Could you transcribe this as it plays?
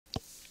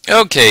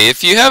Okay,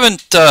 if you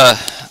haven't,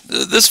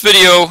 this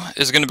video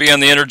is going to be on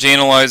the energy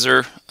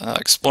analyzer,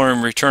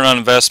 exploring return on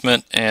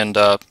investment and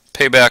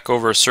payback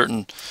over a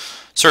certain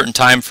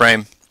time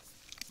frame.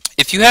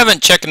 If you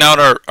haven't checked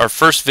out our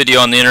first video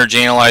on the energy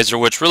analyzer,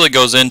 which really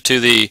goes into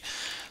the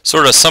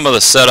sort of some of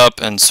the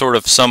setup and sort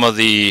of some of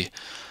the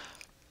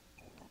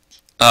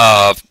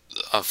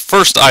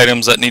first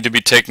items that need to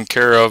be taken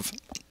care of,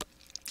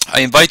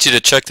 I invite you to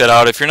check that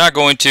out. If you're not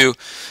going to,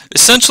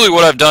 essentially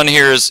what I've done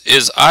here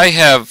is I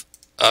have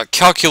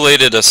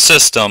calculated a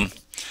system.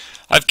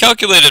 I've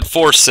calculated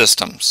 4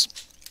 systems.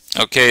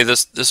 Okay,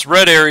 this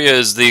red area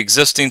is the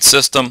existing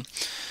system.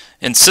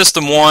 In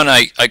system 1,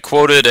 I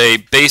quoted a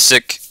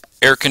basic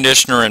air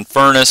conditioner and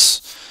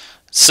furnace.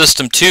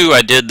 System 2,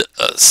 I did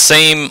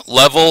same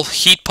level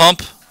heat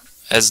pump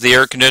as the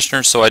air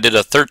conditioner, so I did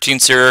a 13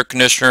 SEER air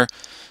conditioner,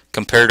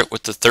 compared it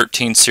with the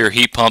 13 SEER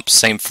heat pump,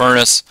 same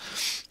furnace.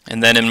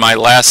 And then in my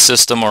last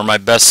system, or my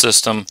best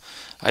system,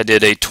 I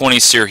did a 20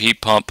 SEER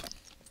heat pump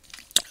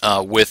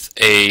with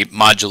a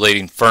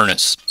modulating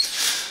furnace.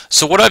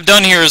 So what I've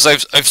done here is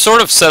I've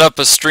sort of set up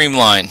a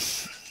streamline,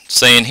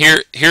 saying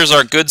here's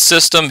our good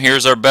system,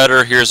 here's our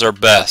better, here's our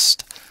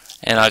best.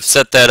 And I've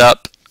set that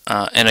up,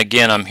 and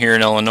again, I'm here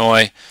in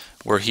Illinois,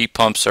 where heat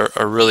pumps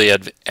are really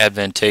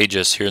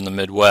advantageous here in the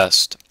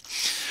Midwest.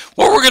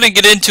 What we're going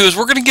to get into is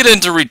we're going to get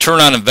into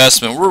return on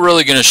investment. We're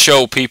really going to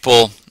show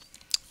people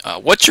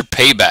what's your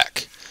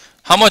payback.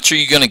 How much are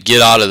you going to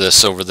get out of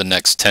this over the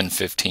next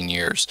 10-15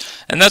 years?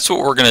 And that's what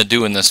we're going to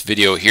do in this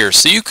video here.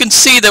 So you can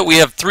see that we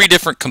have 3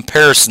 different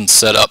comparisons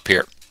set up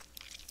here.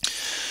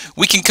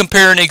 We can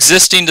compare an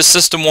existing to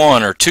system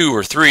 1 or 2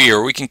 or 3,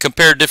 or we can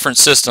compare different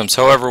systems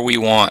however we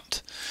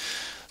want.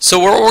 So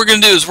what we're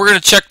going to do is we're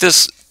going to check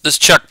this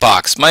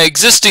checkbox. My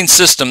existing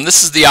system,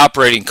 this is the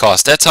operating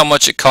cost. That's how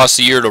much it costs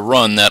a year to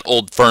run that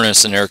old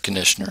furnace and air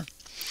conditioner.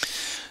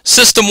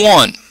 System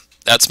 1,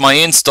 that's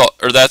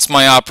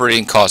my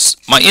operating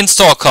cost. My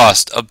install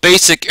cost of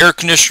basic air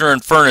conditioner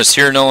and furnace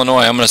here in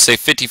Illinois, I'm going to say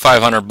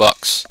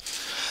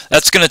 $5,500.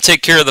 That's going to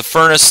take care of the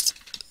furnace,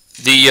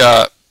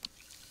 the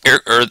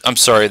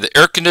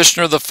air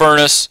conditioner, the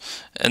furnace,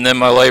 and then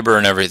my labor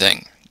and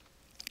everything.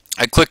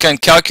 I click on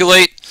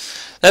calculate.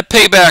 That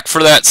payback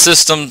for that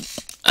system,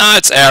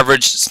 it's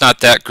average. It's not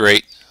that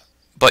great,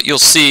 but you'll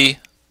see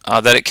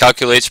that it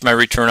calculates my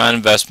return on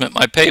investment,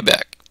 my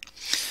payback.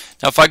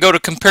 Now if I go to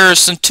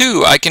comparison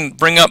 2, I can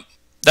bring up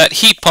that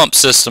heat pump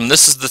system.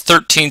 This is the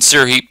 13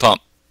 SEER heat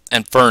pump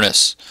and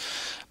furnace.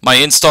 My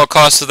install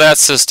cost of that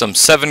system,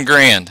 $7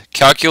 grand.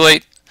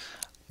 Calculate.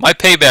 My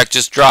payback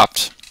just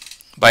dropped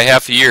by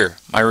half a year.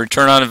 My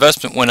return on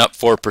investment went up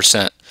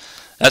 4%.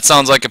 That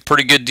sounds like a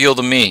pretty good deal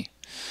to me.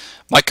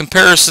 My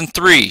comparison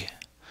 3,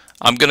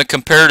 I'm going to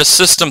compare to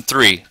system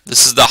 3.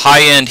 This is the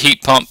high-end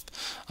heat pump.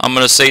 I'm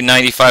going to say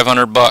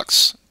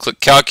 $9,500. Click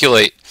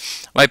calculate.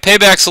 My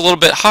payback's a little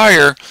bit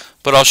higher,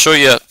 but I'll show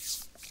you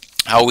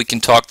how we can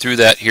talk through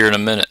that here in a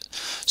minute.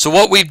 So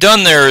what we've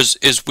done there is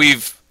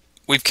we've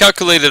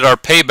calculated our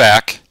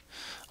payback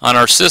on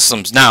our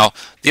systems. Now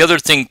the other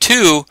thing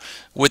too,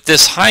 with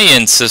this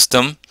high-end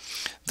system,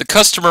 the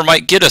customer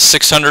might get a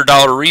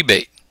 $600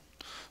 rebate.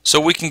 So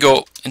we can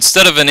go,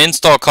 instead of an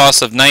install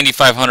cost of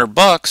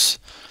 $9,500,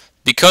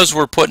 because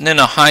we're putting in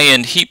a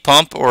high-end heat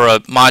pump or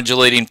a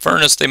modulating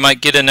furnace, they might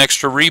get an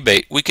extra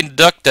rebate. We can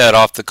deduct that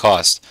off the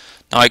cost.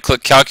 Now I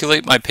click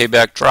calculate, my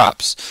payback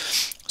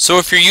drops. So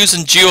if you're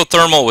using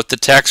geothermal with the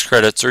tax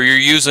credits, or you're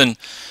using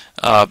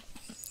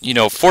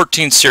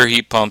 14 SEER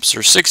heat pumps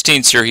or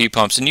 16 SEER heat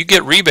pumps, and you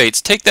get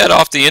rebates, take that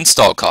off the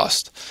install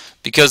cost,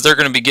 because they're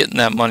going to be getting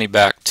that money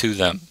back to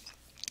them.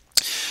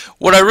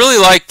 What I really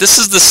like, this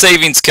is the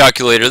savings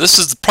calculator. This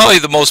is probably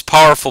the most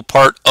powerful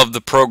part of the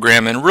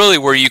program, and really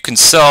where you can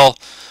sell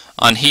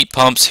on heat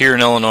pumps here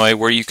in Illinois,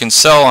 where you can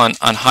sell on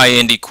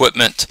high-end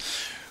equipment,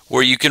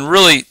 where you can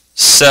really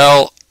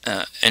sell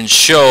and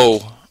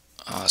show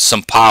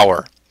some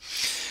power.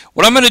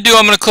 What I'm going to do,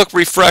 I'm going to click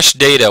refresh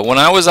data. When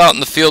I was out in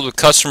the field with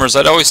customers,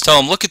 I'd always tell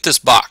them, look at this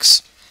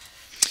box.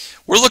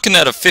 We're looking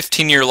at a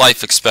 15-year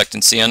life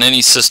expectancy on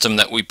any system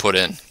that we put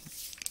in.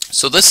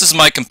 So this is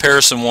my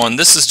comparison 1.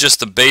 This is just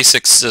the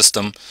basic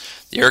system,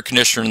 the air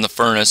conditioner and the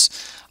furnace.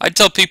 I'd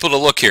tell people to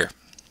look here.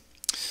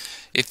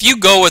 If you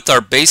go with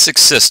our basic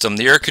system,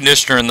 the air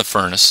conditioner and the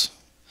furnace,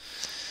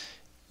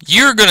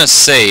 you're going to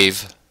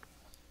save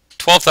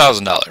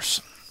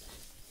 $12,000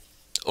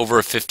 over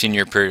a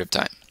 15-year period of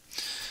time.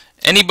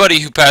 Anybody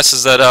who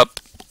passes that up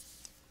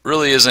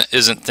really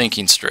isn't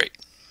thinking straight.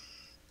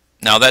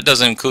 Now that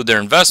doesn't include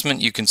their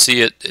investment. You can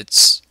see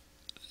it.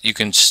 You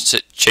can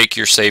check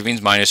your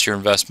savings minus your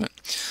investment.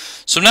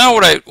 So now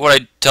what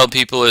I tell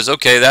people is,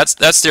 okay,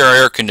 that's their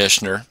air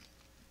conditioner.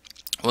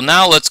 Well,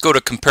 now let's go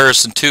to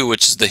comparison 2,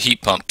 which is the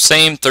heat pump.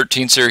 Same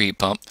 13 SEER heat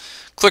pump.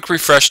 Click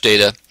refresh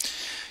data.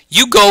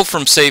 You go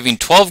from saving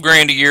 12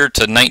 grand a year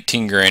to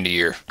 19 grand a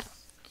year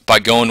by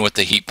going with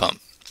the heat pump.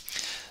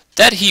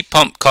 That heat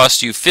pump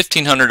costs you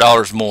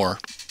 $1,500 more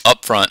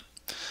up front,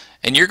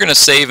 and you're going to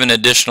save an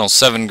additional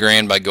 $7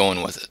 grand by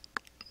going with it.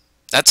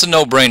 That's a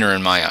no-brainer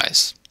in my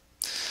eyes.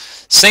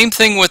 Same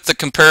thing with the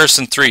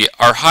comparison 3,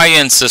 our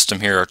high-end system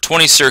here, our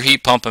 20 SEER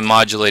heat pump and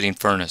modulating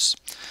furnace.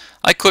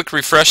 I click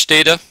refresh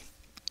data.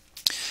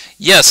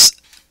 Yes,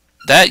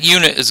 that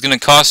unit is going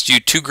to cost you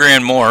 $2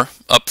 grand more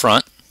up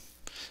front,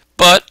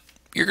 but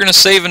you're going to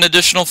save an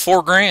additional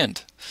 $4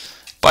 grand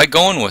by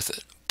going with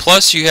it.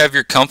 Plus you have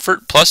your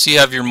comfort, plus you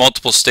have your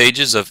multiple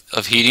stages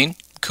of heating,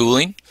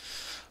 cooling,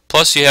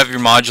 plus you have your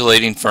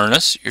modulating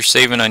furnace. You're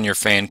saving on your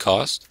fan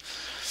cost.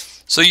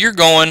 So you're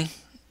going,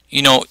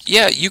 you know,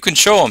 yeah, you can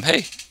show them,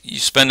 hey, you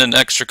spend an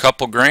extra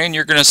couple grand,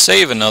 you're going to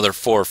save another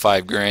 4 or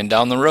 5 grand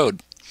down the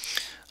road.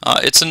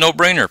 It's a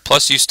no-brainer.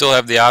 Plus you still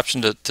have the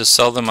option to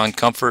sell them on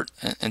comfort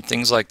and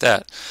things like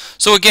that.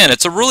 So again,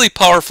 it's a really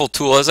powerful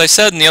tool. As I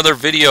said in the other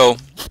video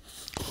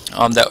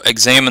that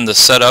examined the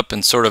setup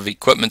and sort of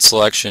equipment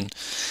selection,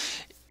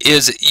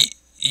 is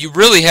you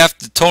really have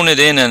to tone it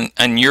in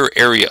on your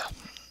area.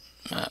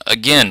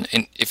 Again,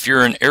 if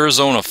you're in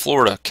Arizona,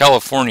 Florida,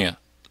 California,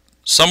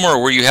 somewhere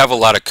where you have a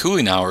lot of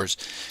cooling hours,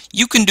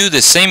 you can do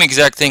the same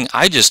exact thing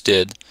I just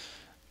did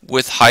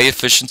with high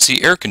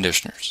efficiency air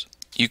conditioners.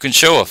 You can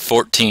show a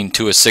 14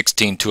 to a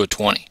 16 to a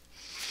 20.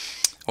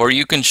 Or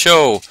you can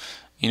show,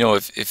 you know,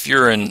 if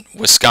you're in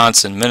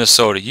Wisconsin,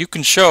 Minnesota, you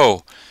can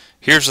show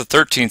here's a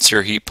 13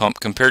 SEER heat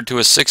pump compared to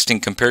a 16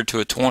 compared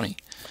to a 20.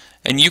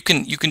 And you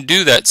can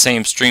do that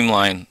same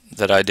streamline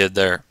that I did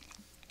there.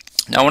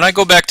 Now when I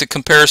go back to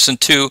comparison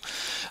 2,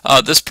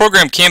 this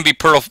program can be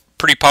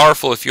pretty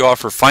powerful if you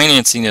offer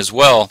financing as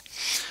well.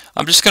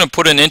 I'm just going to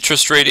put an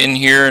interest rate in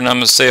here, and I'm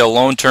going to say a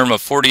loan term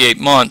of 48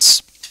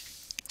 months.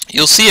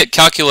 You'll see it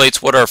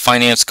calculates what our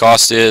finance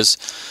cost is,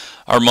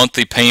 our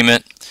monthly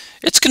payment.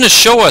 It's going to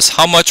show us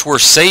how much we're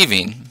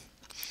saving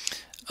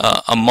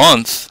a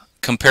month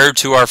compared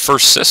to our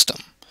first system.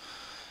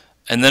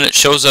 And then it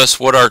shows us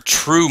what our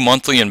true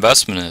monthly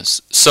investment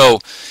is. So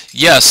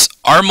yes,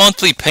 our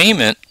monthly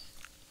payment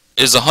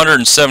is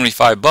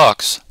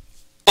 $175,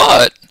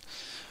 but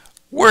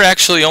we're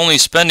actually only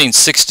spending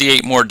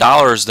 $68 more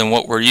than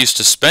what we're used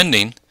to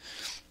spending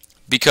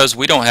because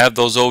we don't have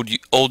those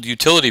old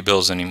utility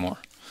bills anymore.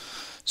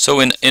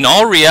 So in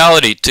all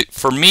reality,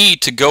 for me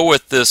to go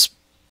with this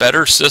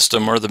better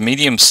system or the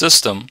medium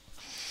system,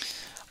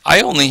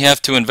 I only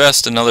have to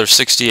invest another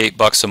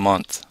 $68 a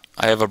month.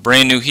 I have a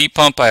brand new heat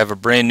pump, I have a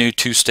brand new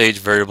 2-stage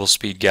variable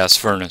speed gas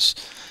furnace,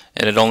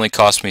 and it only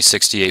cost me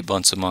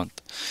 $68 a month.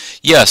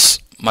 Yes,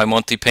 my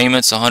monthly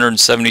payment's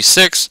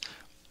 $176,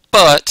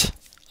 but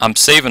I'm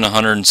saving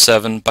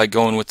 $107 by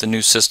going with the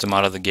new system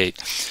out of the gate.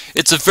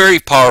 It's a very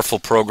powerful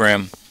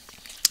program,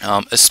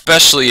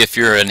 especially if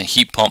you're in a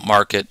heat pump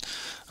market,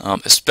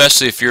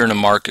 especially if you're in a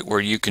market where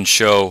you can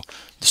show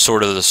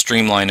sort of the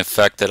streamline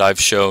effect that I've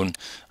shown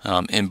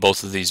in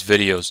both of these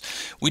videos.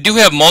 We do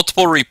have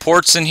multiple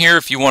reports in here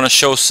if you want to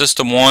show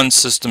System 1,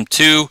 System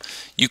 2.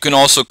 You can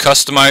also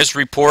customize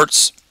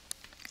reports.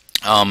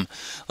 Let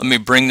me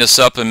bring this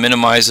up and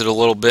minimize it a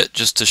little bit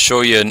just to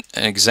show you an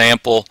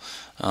example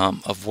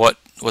of what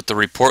the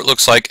report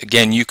looks like.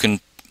 Again, you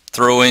can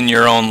throw in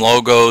your own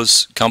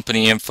logos,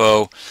 company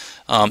info.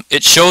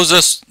 It shows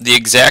us the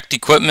exact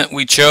equipment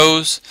we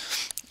chose.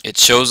 It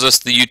shows us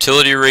the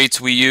utility rates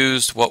we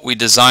used, what we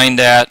designed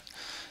at.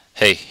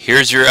 Hey,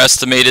 here's your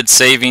estimated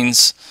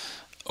savings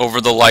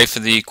over the life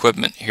of the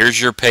equipment.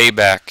 Here's your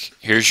payback.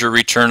 Here's your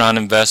return on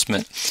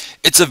investment.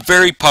 It's a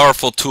very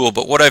powerful tool,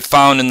 but what I've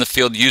found in the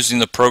field using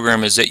the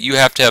program is that you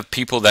have to have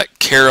people that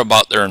care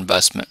about their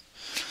investment.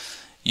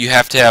 You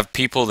have to have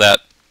people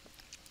that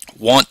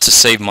want to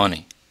save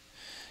money.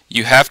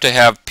 You have to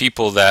have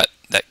people that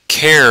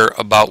care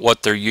about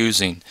what they're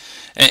using.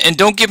 And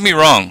don't get me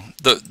wrong,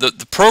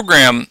 the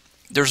program,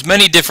 there's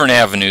many different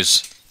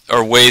avenues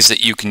or ways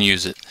that you can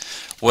use it.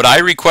 What I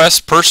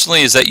request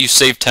personally is that you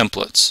save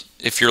templates.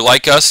 If you're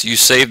like us, you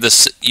save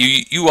this,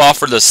 you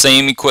offer the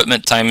same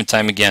equipment time and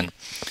time again.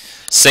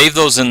 Save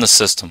those in the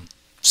system.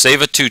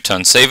 Save a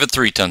 2-ton, save a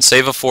 3-ton,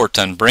 save a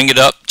 4-ton, bring it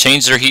up,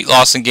 change their heat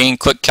loss and gain,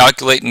 click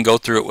calculate and go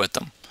through it with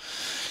them.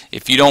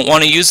 If you don't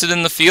want to use it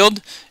in the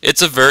field,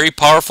 it's a very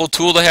powerful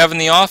tool to have in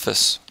the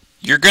office.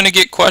 You're going to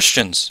get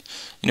questions.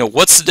 You know,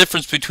 what's the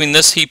difference between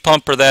this heat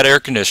pump or that air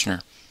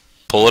conditioner?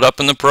 Pull it up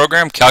in the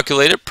program,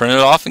 calculate it, print it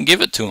off, and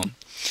give it to them.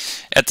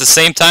 At the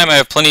same time, I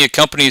have plenty of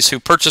companies who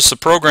purchase the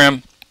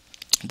program,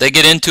 they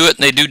get into it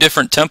and they do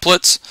different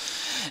templates,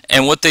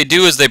 and what they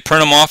do is they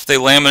print them off, they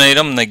laminate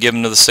them, and they give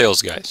them to the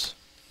sales guys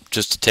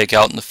just to take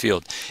out in the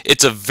field.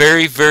 It's a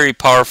very, very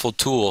powerful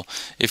tool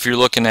if you're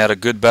looking at a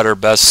good, better,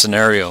 best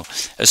scenario,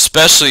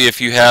 especially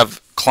if you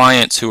have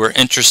clients who are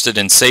interested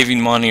in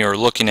saving money or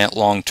looking at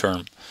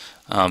long-term.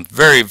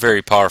 Very,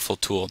 very powerful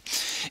tool.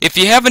 If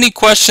you have any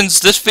questions,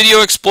 this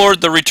video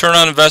explored the return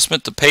on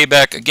investment, the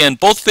payback. Again,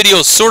 both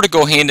videos sort of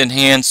go hand in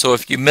hand, so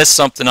if you miss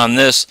something on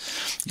this,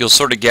 you'll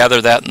sort of gather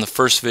that in the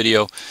first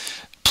video.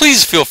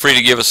 Please feel free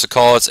to give us a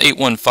call. It's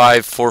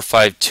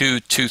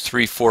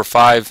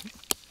 815-452-2345.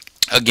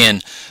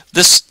 Again,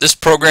 this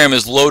program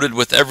is loaded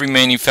with every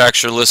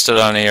manufacturer listed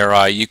on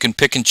ARI. You can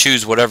pick and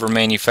choose whatever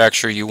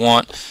manufacturer you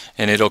want,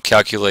 and it'll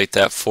calculate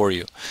that for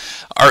you.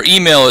 Our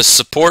email is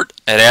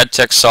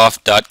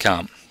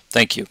support@adteksoft.com.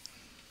 Thank you.